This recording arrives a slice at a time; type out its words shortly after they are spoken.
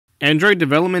Android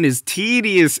development is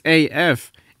tedious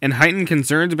AF, and heightened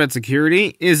concerns about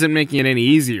security isn't making it any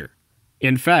easier.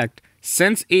 In fact,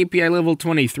 since API level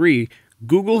 23,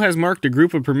 Google has marked a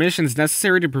group of permissions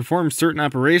necessary to perform certain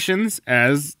operations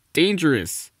as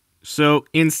dangerous. So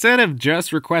instead of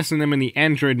just requesting them in the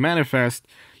Android manifest,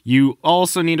 you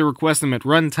also need to request them at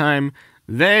runtime.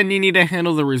 Then you need to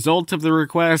handle the result of the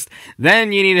request.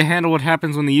 Then you need to handle what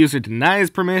happens when the user denies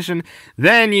permission.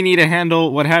 Then you need to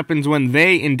handle what happens when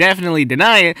they indefinitely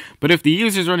deny it. But if the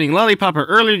user's running Lollipop or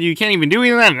earlier, you can't even do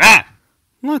anything.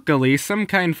 Luckily, some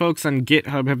kind folks on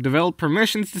Github have developed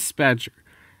PermissionsDispatcher,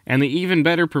 and the even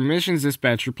better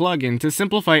PermissionsDispatcher plugin to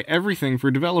simplify everything for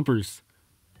developers.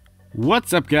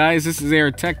 What's up guys, this is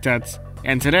AR Tech Tuts,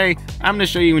 and today I'm going to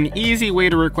show you an easy way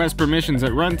to request permissions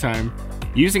at runtime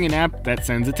using an app that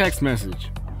sends a text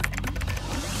message.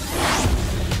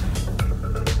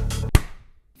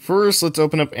 First, let's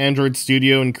open up Android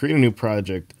Studio and create a new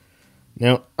project.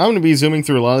 Now, I'm going to be zooming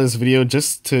through a lot of this video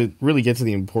just to really get to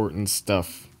the important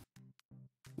stuff.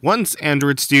 Once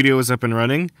Android Studio is up and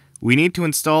running, we need to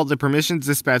install the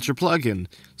PermissionsDispatcher plugin.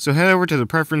 So head over to the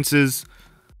Preferences,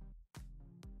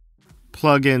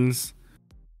 Plugins,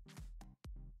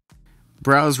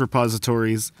 Browse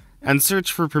Repositories, and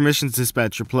search for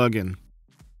PermissionsDispatcher plugin.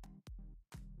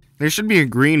 There should be a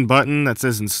green button that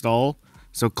says Install,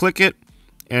 so click it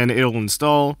and it'll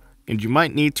install, and you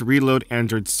might need to reload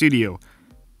Android Studio.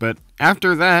 But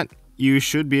after that, you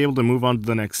should be able to move on to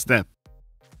the next step.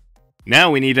 Now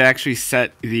we need to actually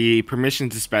set the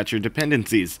PermissionsDispatcher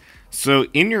dependencies. So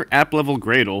in your app level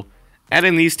Gradle, add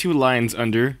in these two lines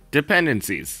under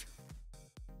Dependencies.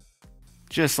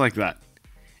 Just like that.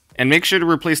 And make sure to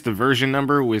replace the version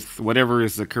number with whatever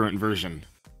is the current version.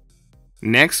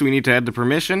 Next, we need to add the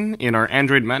permission in our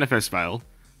Android manifest file.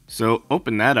 So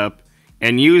open that up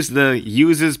and use the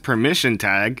uses permission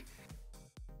tag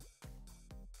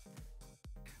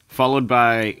followed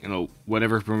by,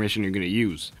 whatever permission you're going to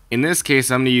use. In this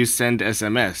case, I'm going to use send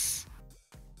SMS.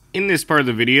 In this part of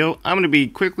the video, I'm going to be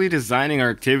quickly designing our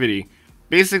activity.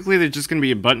 Basically, there's just going to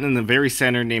be a button in the very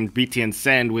center named btn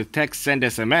send with text send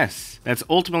SMS. That's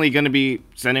ultimately going to be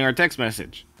sending our text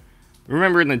message.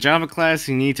 Remember, in the Java class,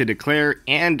 you need to declare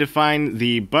and define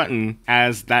the button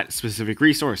as that specific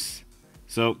resource.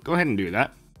 So go ahead and do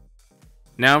that.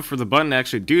 Now, for the button to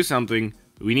actually do something,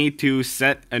 we need to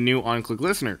set a new onClick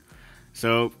listener.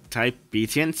 So type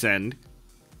btn send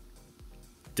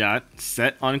dot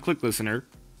set onClick listener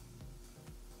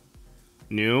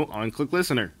new onClick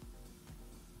listener,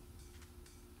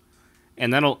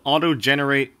 and that'll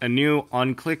auto-generate a new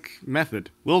onClick method.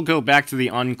 We'll go back to the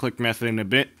onClick method in a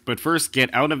bit, but first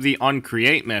get out of the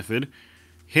onCreate method,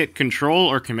 hit Control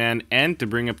or Command N to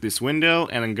bring up this window,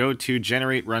 and then go to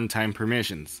Generate Runtime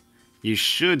Permissions. You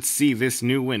should see this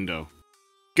new window.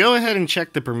 Go ahead and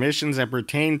check the permissions that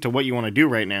pertain to what you want to do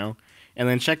right now, and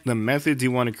then check the methods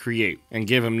you want to create, and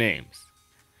give them names.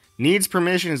 Needs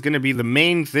permission is going to be the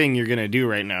main thing you're going to do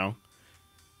right now.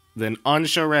 Then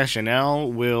onShow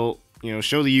rationale will,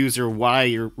 show the user why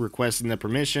you're requesting the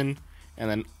permission, and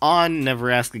then on never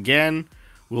ask again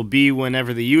will be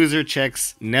whenever the user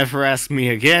checks never ask me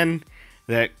again,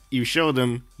 that you show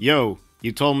them, yo,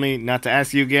 you told me not to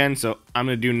ask you again, so I'm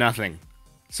going to do nothing.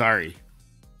 Sorry.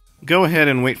 Go ahead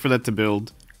and wait for that to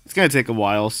build. It's going to take a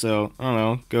while, so,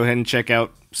 go ahead and check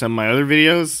out some of my other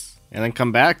videos, and then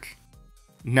come back.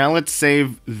 Now let's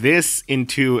save this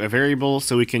into a variable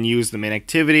so we can use the main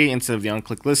activity instead of the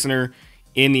onClick listener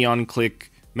in the onClick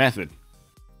method.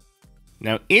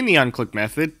 Now in the onClick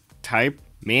method, type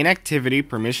main activity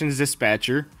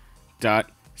PermissionsDispatcher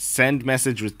dot send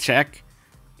message with check,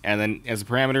 and then as a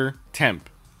parameter, temp.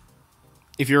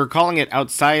 If you're calling it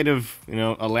outside of,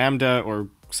 a lambda or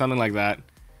something like that,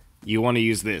 you want to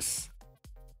use this.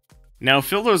 Now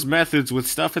fill those methods with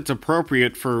stuff that's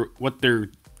appropriate for what they're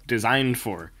designed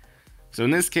for. So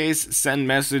in this case, send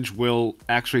message will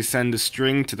actually send a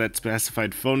string to that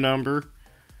specified phone number.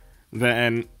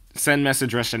 Then send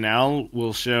message rationale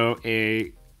will show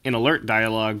an alert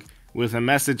dialog with a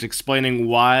message explaining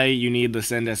why you need the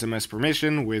send SMS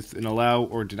permission with an allow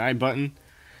or deny button.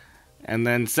 And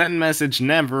then send message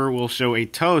never will show a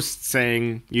toast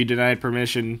saying you denied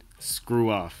permission, screw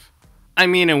off. I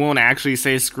mean, it won't actually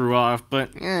say screw off,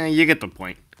 but you get the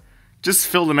point. Just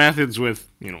fill the methods with,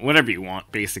 whatever you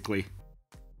want, basically.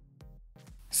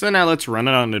 So now let's run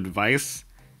it on a device.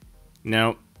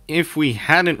 Now, if we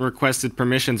hadn't requested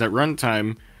permissions at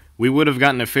runtime, we would have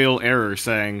gotten a fail error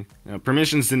saying,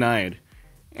 permissions denied.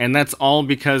 And that's all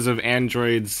because of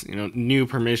Android's, new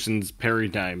permissions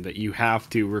paradigm, that you have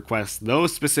to request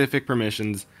those specific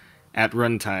permissions at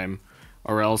runtime,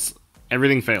 or else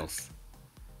everything fails.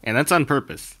 And that's on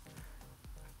purpose.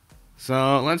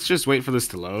 So let's just wait for this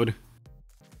to load.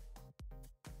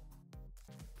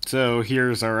 So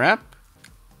here's our app.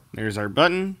 There's our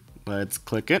button. Let's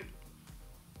click it.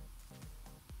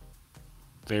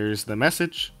 There's the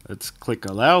message. Let's click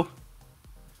allow.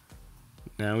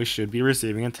 Now we should be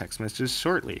receiving a text message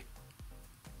shortly.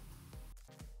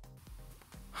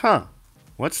 Huh,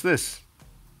 what's this?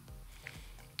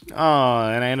 Oh,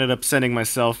 and I ended up sending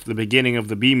myself the beginning of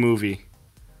the B movie.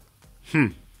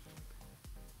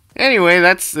 Anyway,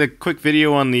 that's a quick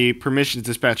video on the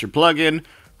PermissionsDispatcher plugin.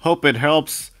 Hope it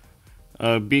helps.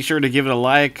 Be sure to give it a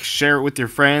like, share it with your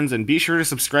friends, and be sure to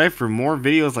subscribe for more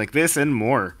videos like this and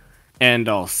more. And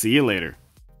I'll see you later.